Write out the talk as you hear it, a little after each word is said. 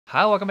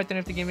Hi, welcome back to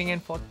NFT Gaming,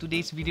 and for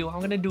today's video, I'm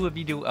gonna do a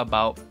video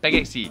about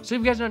Pegaxy. So if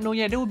you guys don't know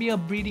yet, there will be a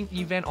breeding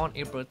event on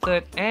April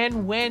 3rd,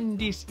 and when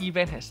this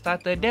event has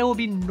started, there will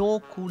be no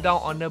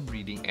cooldown on the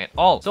breeding at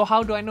all. So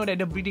how do I know that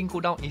the breeding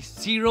cooldown is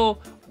 0?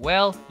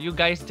 Well, you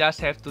guys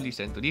just have to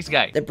listen to this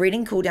guy. The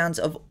breeding cooldowns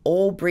of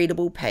all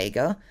breedable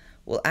pega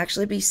will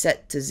actually be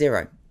set to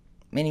 0.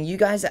 Meaning you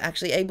guys are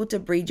actually able to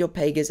breed your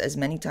pegas as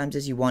many times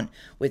as you want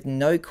with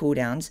no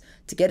cooldowns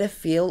to get a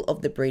feel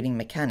of the breeding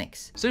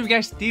mechanics. So if you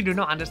guys still do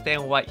not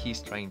understand what he's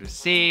trying to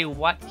say,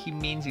 what he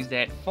means is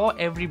that for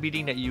every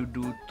breeding that you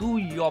do to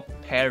your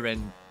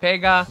parent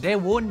pega, there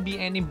won't be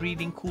any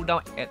breeding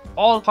cooldown at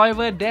all.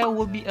 However, there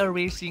will be a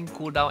racing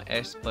cooldown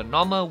as per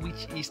normal,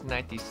 which is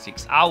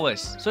 96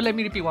 hours. So let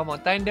me repeat one more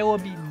time, there will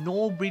be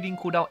no breeding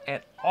cooldown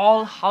at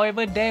all.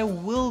 However, there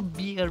will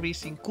be a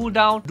racing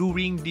cooldown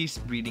during this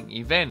breeding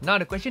event. Now,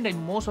 the question that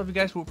most of you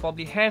guys will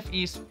probably have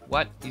is,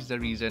 what is the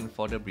reason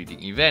for the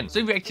breeding event? So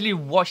if you actually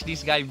watch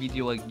this guy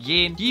video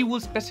again, he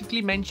will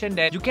specifically mention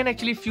that you can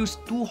actually fuse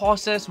two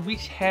horses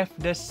which have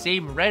the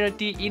same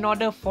rarity in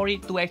order for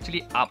it to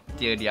actually up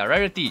tier their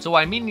rarity. So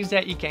what I mean is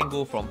that it can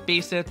go from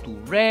pacer to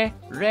rare,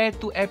 rare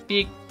to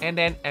epic, and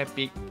then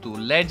epic to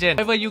legend.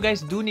 However, you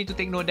guys do need to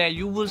take note that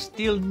you will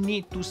still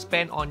need to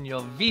spend on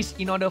your Vs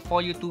in order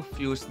for you to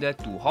fuse the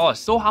two horse.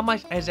 So how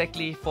much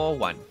exactly for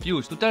one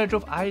fuse? To tell the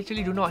truth, I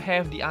actually do not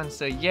have the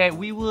answer yet.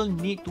 We will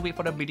need to wait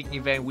for the breeding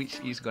event, which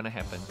is gonna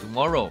happen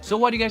tomorrow. So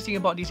what do you guys think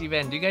about this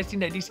event? Do you guys think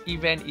that this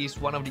event is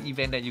one of the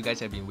events that you guys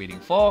have been waiting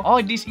for,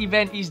 or this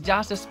event is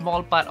just a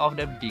small part of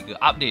the bigger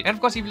update? And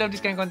of course, if you love this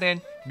kind of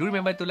content, do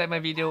remember to like my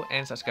video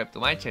and subscribe to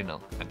my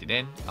channel. Until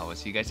then, I will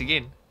see you guys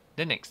again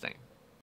the next time.